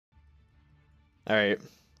Alright,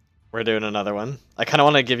 we're doing another one. I kind of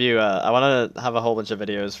want to give you, I want to have a whole bunch of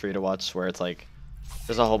videos for you to watch where it's like,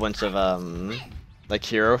 there's a whole bunch of, like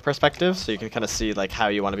hero perspectives, so you can kind of see like how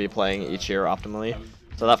you want to be playing each hero optimally.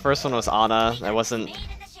 So that first one was Ana. I wasn't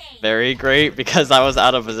very great because I was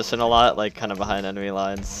out of position a lot, like kind of behind enemy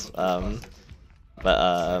lines. I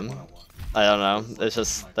don't know, it's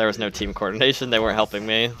just, there was no team coordination, they weren't helping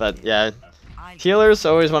me, but yeah. Healers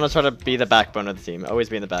always want to try to be the backbone of the team, always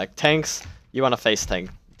be in the back. Tanks, you want to face tank.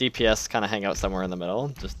 DPS kind of hang out somewhere in the middle,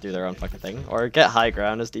 just do their own fucking thing. Or get high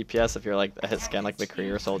ground as DPS if you're like a hit scan like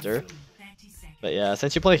McCree or Soldier. But yeah,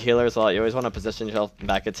 since you play healers a lot, you always want to position yourself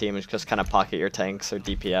back a team and just kind of pocket your tanks or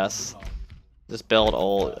DPS. Just build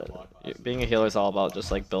ult. Being a healer is all about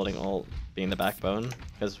just like building ult, being the backbone.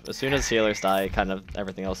 Because as soon as healers die, kind of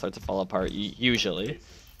everything else starts to fall apart, usually.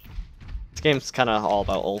 This game's kind of all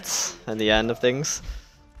about ults in the end of things.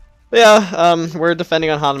 But yeah, we're defending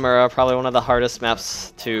on Hanamura, probably one of the hardest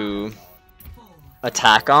maps to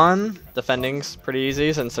attack on. Defending's pretty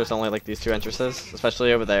easy since there's only like these two entrances.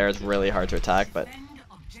 Especially over there, it's really hard to attack, but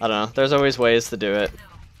I don't know. There's always ways to do it.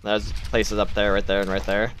 There's places up there, right there, and right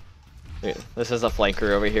there. This is a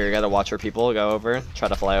flanker over here. You gotta watch where people go over, try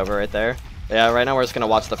to fly over right there. But yeah, right now we're just gonna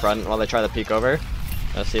watch the front while they try to peek over.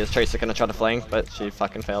 See, this Tracer gonna try to flank, but she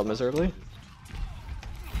fucking failed miserably.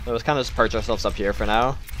 So let's kind of just perch ourselves up here for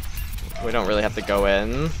now. We don't really have to go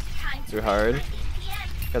in too hard.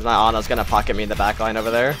 Because my Ana's gonna pocket me in the back line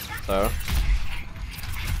over there, so.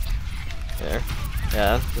 There.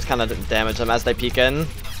 Yeah, just kind of damage them as they peek in.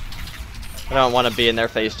 I don't want to be in their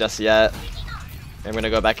face just yet. I'm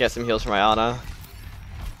gonna go back get some heals for my Ana.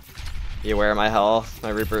 Be aware of my health. My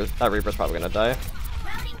Reaper, that Reaper's probably gonna die.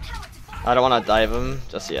 I don't want to dive him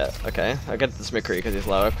just yet. Okay, I'll get this McCree because he's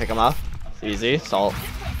low. Pick him off. It's easy. Salt.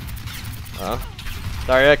 Oh.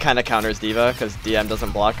 Zarya kind of counters D.Va because DM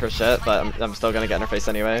doesn't block her shit, but I'm still gonna get in her face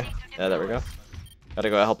anyway. Yeah, there we go. Gotta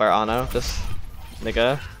go help our Ana. This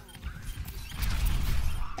nigga.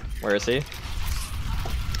 Where is he?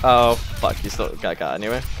 Oh, fuck. He still got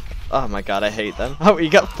anyway. Oh my god, I hate them. Oh, he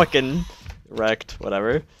got fucking wrecked.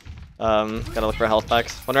 Whatever. Gotta look for health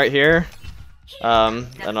packs. One right here.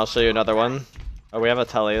 And I'll show you another one. Oh, we have a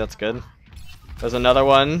telly. That's good. There's another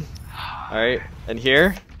one. Alright. And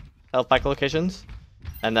here. Health pack locations.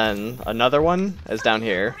 And then another one is down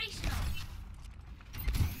here.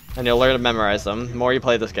 And you'll learn to memorize them. The more you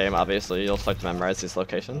play this game, obviously, you'll start to memorize these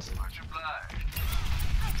locations.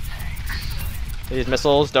 These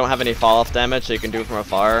missiles don't have any fall-off damage, so you can do it from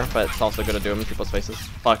afar, but it's also good to do them in people's faces.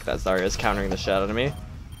 Fuck, that Zarya is countering the shit out of me.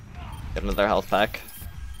 Get another health pack.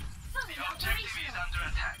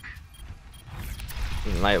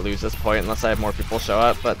 We might lose this point unless I have more people show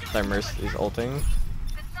up, but their Mercy's ulting.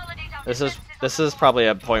 This is probably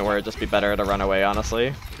a point where it'd just be better to run away,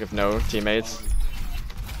 honestly. With no teammates.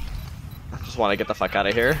 I just want to get the fuck out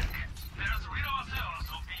of here.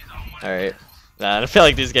 Alright. I feel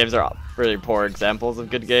like these games are really poor examples of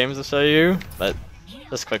good games to show you, but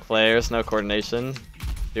just quick players, no coordination.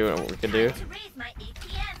 Doing what we can do.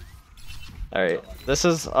 Alright, this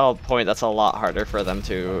is a point that's a lot harder for them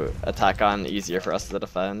to attack on, easier for us to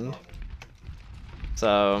defend.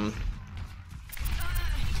 So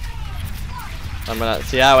I'm gonna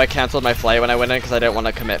see how I canceled my flight when I went in because I didn't want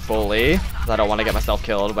to commit fully. I don't want to get myself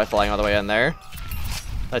killed by flying all the way in there.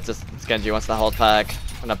 That's just Genji wants the health pack.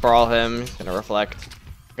 I'm gonna brawl him. He's gonna reflect.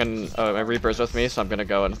 Oh, my Reaper's with me, so I'm gonna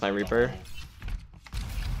go in with my Reaper.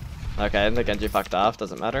 Okay, the Genji fucked off.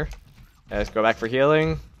 Doesn't matter. Okay, let's go back for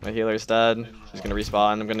healing. My healer's dead. She's gonna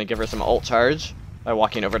respawn. I'm gonna give her some ult charge by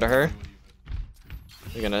walking over to her.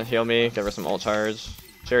 You're gonna heal me. Give her some ult charge.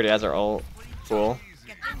 She already has her ult. Cool.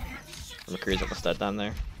 McCree's almost dead down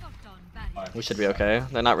there. We should be okay.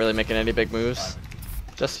 They're not really making any big moves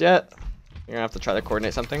just yet. You're gonna have to try to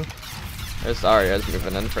coordinate something. There's Zarya's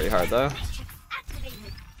moving in pretty hard though.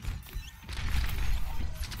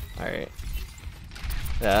 Alright.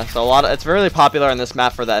 Yeah, so it's really popular on this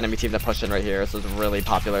map for the enemy team to push in right here. This is a really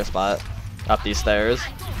popular spot up these stairs.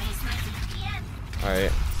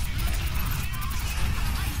 Alright.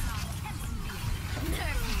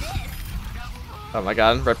 Oh my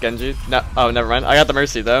god, rip Genji. No, oh, never mind. I got the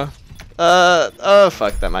Mercy though. Oh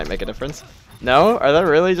fuck, that might make a difference. No? Are they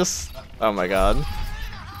really just... Oh my god.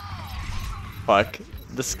 Fuck.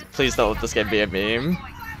 Please don't let this game be a meme.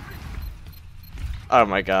 Oh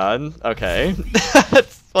my god. Okay.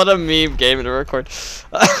 What a meme game to record.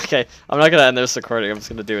 Okay, I'm not gonna end this recording. I'm just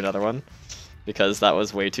gonna do another one. Because that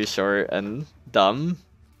was way too short and dumb.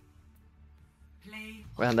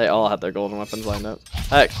 Man, they all had their golden weapons lined up.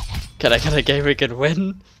 Heck, can I get a game we could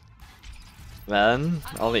win? man.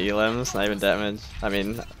 All the elims, not even damage. I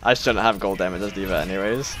mean, I shouldn't have gold damage as D.Va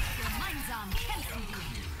anyways.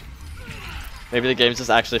 Maybe the games just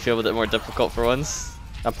actually feel a bit more difficult for once.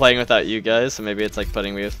 I'm playing without you guys, so maybe it's like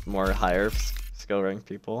putting me with more higher skill rank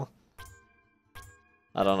people.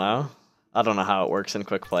 I don't know. I don't know how it works in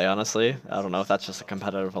quick play, honestly. I don't know if that's just a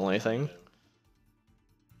competitive only thing.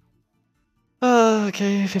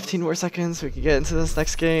 Okay, 15 more seconds. We can get into this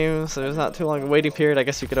next game. So there's not too long a waiting period. I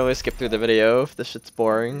guess you could always skip through the video if this shit's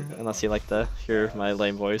boring, unless you like to hear my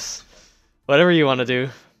lame voice. Whatever you want to do.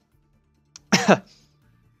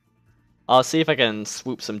 I'll see if I can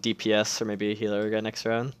swoop some DPS or maybe a healer again next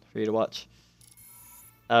round for you to watch.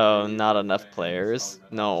 Oh, not enough players.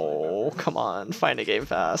 No, come on, find a game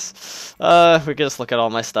fast. We can just look at all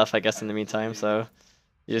my stuff, I guess, in the meantime. So,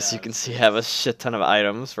 yes, you can see I have a shit ton of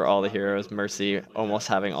items for all the heroes. Mercy, almost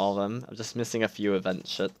having all of them. I'm just missing a few event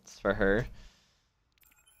shits for her.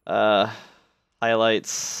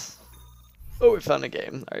 Highlights. Oh, we found a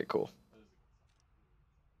game. All right, cool.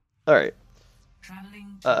 All right.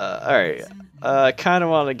 Alright. I kind of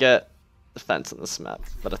want to get defense on this map,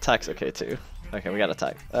 but attack's okay too. Okay, we got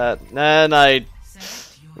attack. Then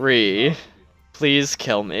please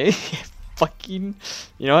kill me. Fucking,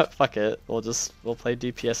 you know what? Fuck it. We'll play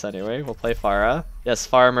DPS anyway. We'll play Pharah. Yes,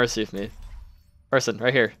 Pharah mercy with me. Person,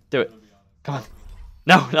 right here. Do it. Come on.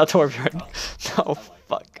 No, not Torbjorn. No,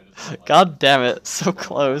 fuck. God damn it. So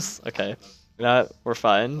close. Okay. You know what? We're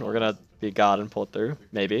fine. We're gonna be God and pull through.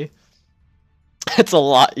 Maybe. It's a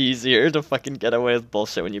lot easier to fucking get away with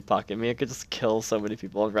bullshit when you pocket me. I could just kill so many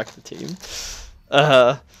people and wreck the team.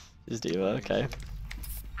 Just D.Va, okay.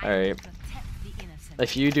 Alright.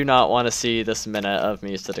 If you do not want to see this minute of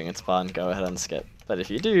me sitting in spawn, go ahead and skip. But if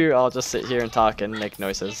you do, I'll just sit here and talk and make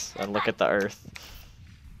noises and look at the earth.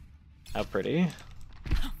 How pretty.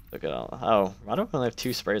 Look at all. Oh, why don't we only have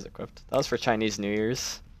 2 sprays equipped? That was for Chinese New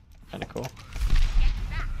Year's. Kinda cool.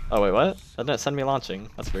 Oh, wait, what? That didn't send me launching.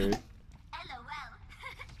 That's weird.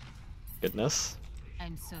 Goodness.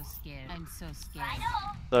 I'm so scared. I'm so scared.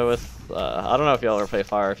 So with I don't know if y'all ever play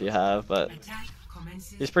Fire if you have, but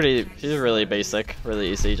he's really basic,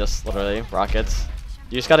 really easy, just literally rockets.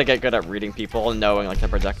 You just gotta get good at reading people and knowing like the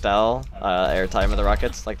projectile air time of the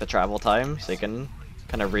rockets, like the travel time, so you can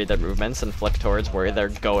kind of read their movements and flick towards where they're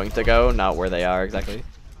going to go, not where they are exactly.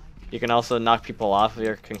 You can also knock people off of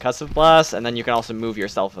your concussive blast, and then you can also move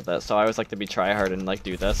yourself with it. So I always like to be try hard and like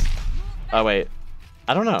do this. Oh wait.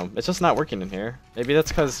 I don't know, it's just not working in here. Maybe that's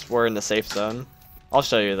because we're in the safe zone. I'll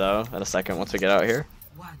show you though in a second once we get out here.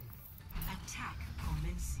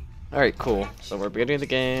 Alright, cool. So we're beginning the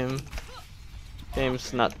game.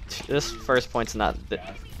 Game's not... this first point's not the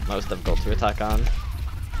most difficult to attack on.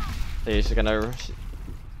 So he's gonna...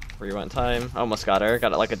 rewind time. Almost got her.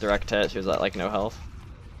 Got it like a direct hit. She was at like no health.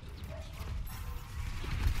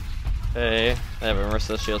 Okay, they have a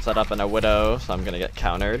merciless shield set up and a widow, so I'm gonna get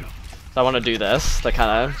countered. So I want to do this to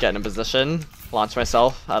kind of get in a position, launch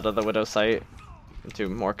myself out of the Widow's sight into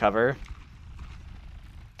more cover.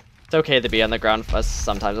 It's okay to be on the ground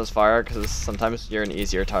sometimes as far, because sometimes you're an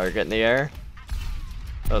easier target in the air.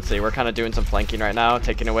 So let's see, we're kind of doing some flanking right now,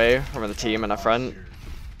 taking away from the team in the front.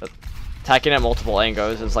 But attacking at multiple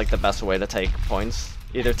angles is like the best way to take points.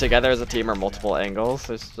 Either together as a team or multiple angles.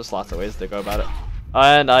 There's just lots of ways to go about it.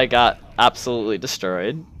 And I got absolutely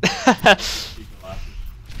destroyed.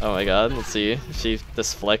 Oh my god, let's see.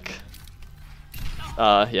 This flick.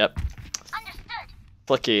 Yep.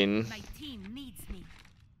 Flicking.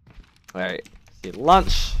 Alright. See,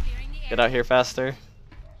 launch. Get out here faster.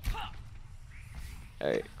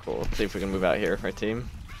 Alright, cool. Let's see if we can move out here for our team.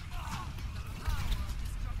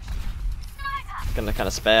 Gonna kind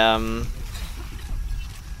of spam.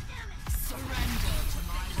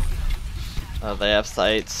 They have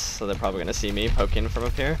sights, so they're probably gonna see me poking from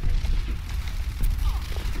up here.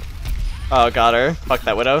 Oh, got her. Fuck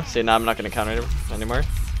that Widow. See, now I'm not gonna counter her anymore.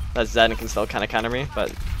 That Zen can still kind of counter me, but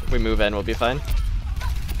if we move in, we'll be fine.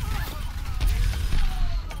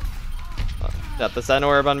 Got the Zen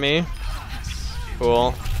orb on me.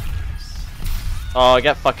 Cool. Oh, I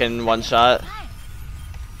get fucking one shot.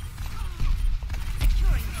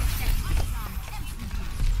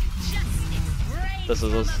 This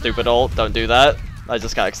is a stupid ult. Don't do that. I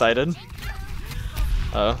just got excited.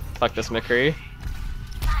 Oh, fuck this McCree.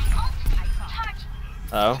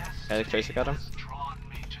 Oh, okay, Tracer got him.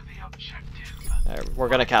 Right, we're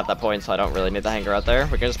gonna cap that point, so I don't really need to hang her out there.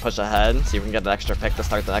 We can just push ahead, see if we can get an extra pick to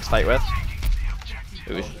start the next fight with.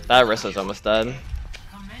 Ooh, that Rissa's almost dead.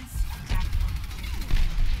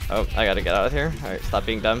 Oh, I gotta get out of here. Alright, stop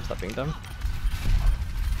being dumb, stop being dumb.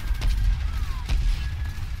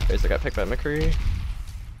 Tracer got picked by McCree.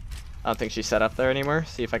 I don't think she's set up there anymore.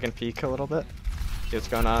 See if I can peek a little bit. See what's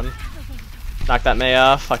going on. Knock that Mei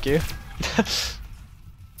off. Fuck you.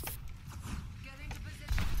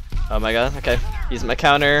 Oh my god. Okay. Use my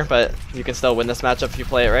counter, but you can still win this matchup if you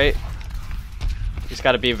play it right. You just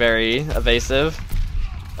gotta be very evasive.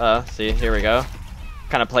 See, here we go.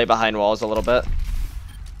 Kind of play behind walls a little bit.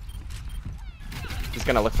 He's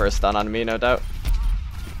gonna look for a stun on me, no doubt.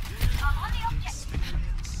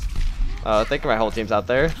 I think my whole team's out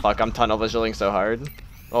there. Fuck, I'm tunnel visualing so hard.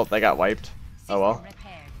 Oh, they got wiped. Oh well.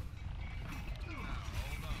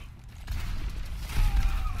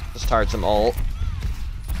 Just charge some ult.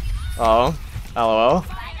 Oh, LOL.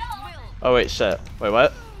 Oh wait, shit. Wait,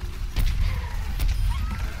 what?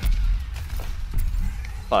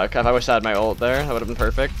 Fuck, if I wish I had my ult there, that would have been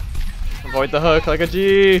perfect. Avoid the hook like a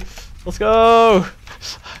G! Let's go!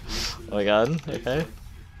 Oh my god, okay.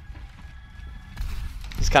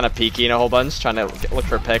 He's kind of peeking a whole bunch, trying to look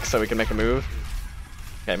for picks so we can make a move.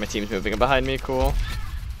 Okay, my team's moving behind me, cool.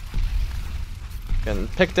 Getting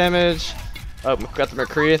pick damage. Oh, got the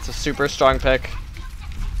McCree, it's a super strong pick.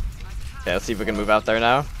 Okay, let's see if we can move out there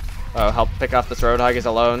now. Oh, help pick off this Roadhog, he's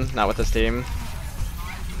alone, not with his team.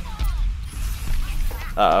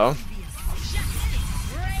 Uh-oh.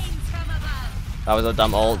 That was a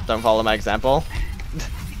dumb ult, don't follow my example.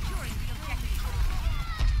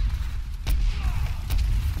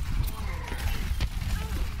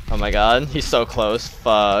 Oh my god, he's so close,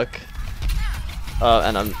 fuck. Oh,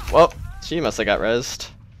 and well, she must have got rezzed.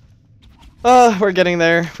 We're getting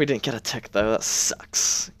there. We didn't get a tick though, that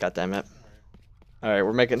sucks. God damn it. Alright,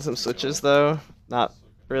 we're making some switches though. Not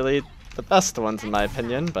really the best ones in my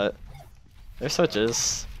opinion, but they're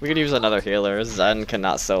switches. We could use another healer. Zen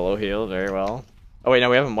cannot solo heal very well. Oh wait, no,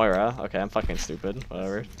 we have a Moira. Okay, I'm fucking stupid.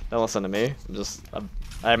 Whatever. Don't listen to me.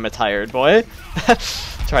 I'm a tired boy.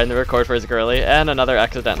 Trying to record for his girly. And another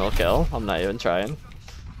accidental kill. I'm not even trying.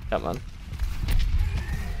 Come on.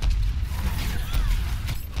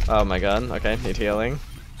 Oh my god. Okay, need healing.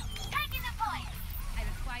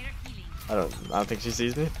 I don't think she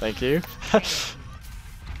sees me. Thank you.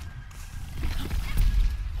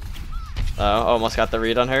 Oh, almost got the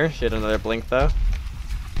read on her. She had another blink though.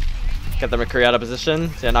 Get the McCree out of position.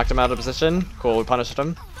 See, I knocked him out of position. Cool, we punished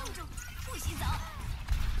him.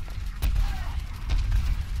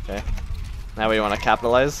 Okay. Now we want to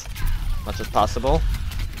capitalize as much as possible.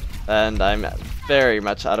 And I'm very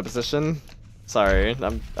much out of position. Sorry,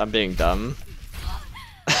 I'm being dumb.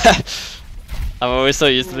 I'm always so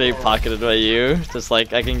used to being pocketed by you. Just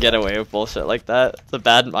like I can get away with bullshit like that. It's a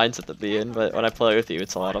bad mindset to be in, but when I play with you,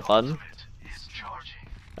 it's a lot of fun.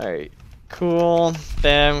 Alright, cool.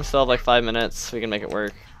 Bam, we still have like 5 minutes. We can make it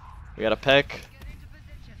work. We got a pick.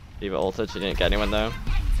 Diva ulted, she didn't get anyone though.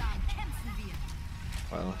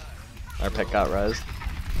 Well, our pick got rezzed.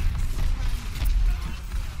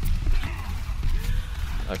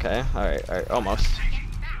 Okay, alright, almost.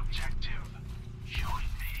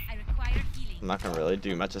 I'm not gonna really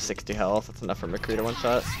do much of 60 health. That's enough for McCree to one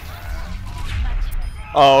shot.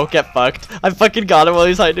 Oh, get fucked. I fucking got him while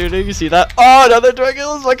he's high nooning. You see that? Oh, another dragon.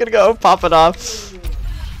 Let's fucking go. Pop it off.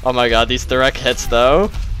 Oh my god, these direct hits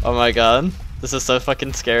though. Oh my god. This is so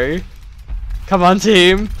fucking scary. Come on,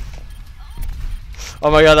 team.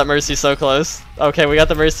 Oh my god, that Mercy's so close. Okay, we got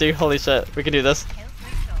the Mercy. Holy shit. We can do this.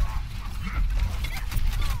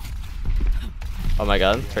 Oh my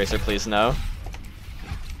god. Tracer, please no.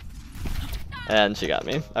 And she got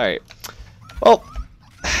me. Alright. Well,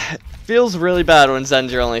 it feels really bad when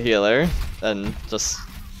Zen's your only healer. And just,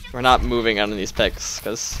 we're not moving on these picks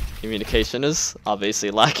because communication is obviously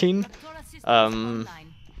lacking. Fuck.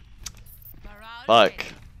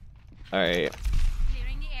 Alright.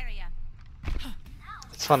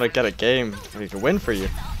 Just want to get a game where we can win for you.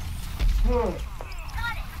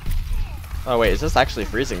 Oh wait, is this actually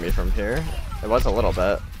freezing me from here? It was a little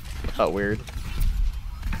bit. It felt weird.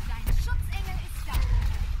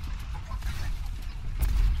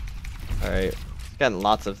 Alright, getting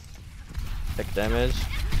lots of thick damage.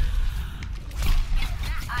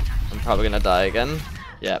 I'm probably gonna die again.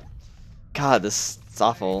 Yep. God, this is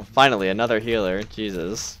awful. Finally, another healer.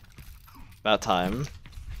 Jesus. About time.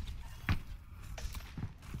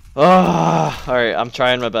 Oh, alright, I'm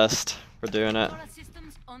trying my best. We're doing it.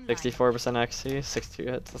 64% accuracy,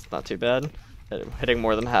 62 hits, that's not too bad. Hitting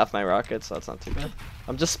more than half my rockets, so that's not too bad.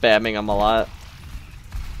 I'm just spamming them a lot.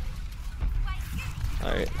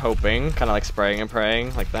 Alright, hoping, kind of like spraying and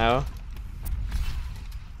praying, like now.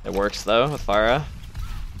 It works though, with Pharah.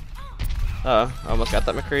 Oh, almost got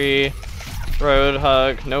that McCree. Road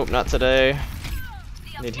hug, nope, not today.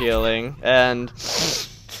 Need healing, and...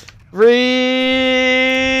 Read!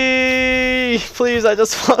 me! Please, I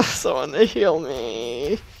just want someone to heal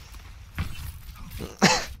me.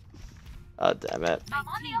 Oh, damn it.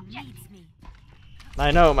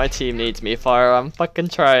 I know my team needs me, Fire. I'm fucking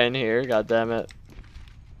trying here, god damn it.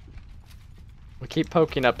 We keep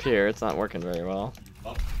poking up here, it's not working very well.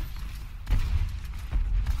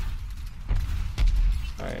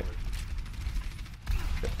 Alright.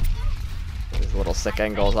 These little sick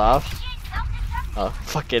angles off. Oh,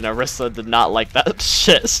 fucking Orisa did not like that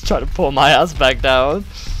shit. Trying to pull my ass back down.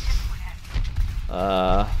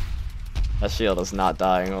 That shield is not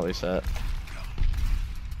dying, holy shit.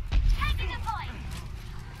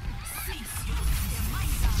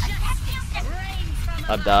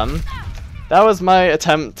 I'm done. That was my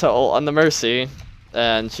attempt to ult on the Mercy,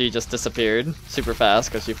 and she just disappeared super fast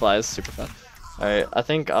because she flies super fast. Alright, I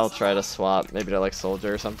think I'll try to swap maybe to like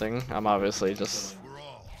Soldier or something. I'm obviously just...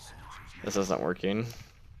 This isn't working.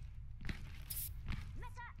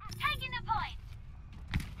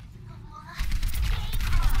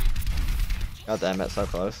 God damn it, so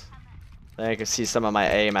close. I think I can see some of my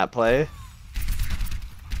aim at play.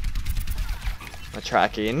 My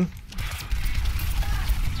tracking.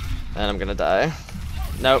 And I'm gonna die.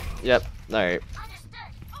 Nope, yep, alright.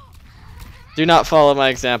 Do not follow my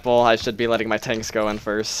example. I should be letting my tanks go in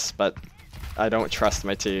first, but I don't trust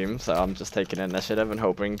my team, so I'm just taking initiative and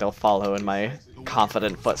hoping they'll follow in my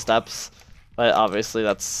confident footsteps. But obviously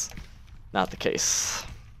that's not the case.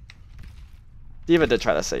 D.Va did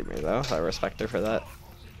try to save me though, so I respect her for that.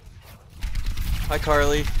 Hi,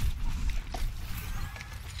 Carly.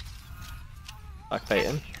 Fuck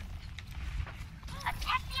Peyton.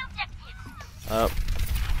 Oh.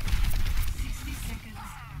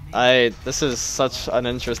 This is such an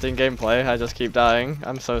interesting gameplay. I just keep dying.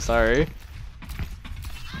 I'm so sorry.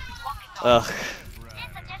 Ugh.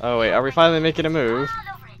 Oh wait, are we finally making a move?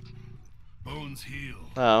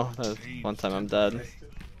 Oh, that was one time I'm dead.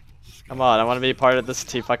 Come on, I want to be part of this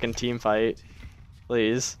fucking team fight.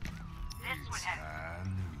 Please.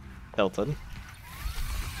 Hilton.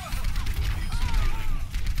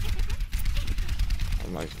 Oh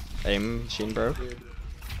my aim machine broke.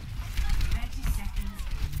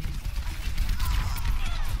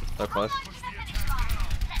 So close.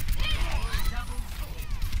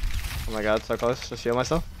 Oh my god, so close. Just heal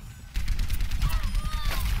myself.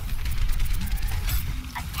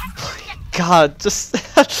 God, just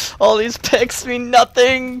all these picks mean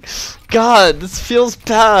nothing. God, this feels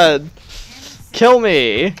bad. Kill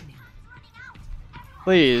me.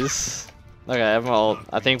 Please. Okay, well,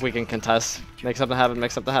 I think we can contest. Make something happen,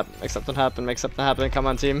 make something happen, make something happen, make something happen. Come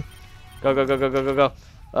on, team. Go, go, go, go, go, go, go.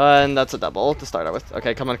 And that's a double to start out with.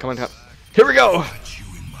 Okay, come on, come on, come on. Here we go!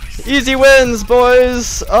 Easy wins,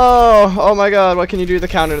 boys! Oh my god, what can you do to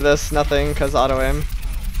counter this? Nothing, because auto-aim.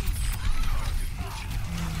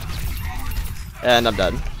 And I'm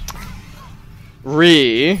dead.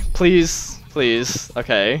 Please, please.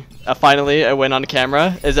 Okay. Finally, a win on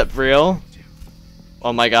camera. Is it real?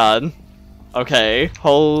 Oh my god. Okay.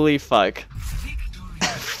 Holy fuck.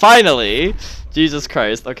 Finally! Jesus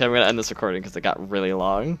Christ. Okay, I'm gonna end this recording because it got really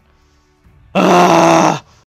long. Ah!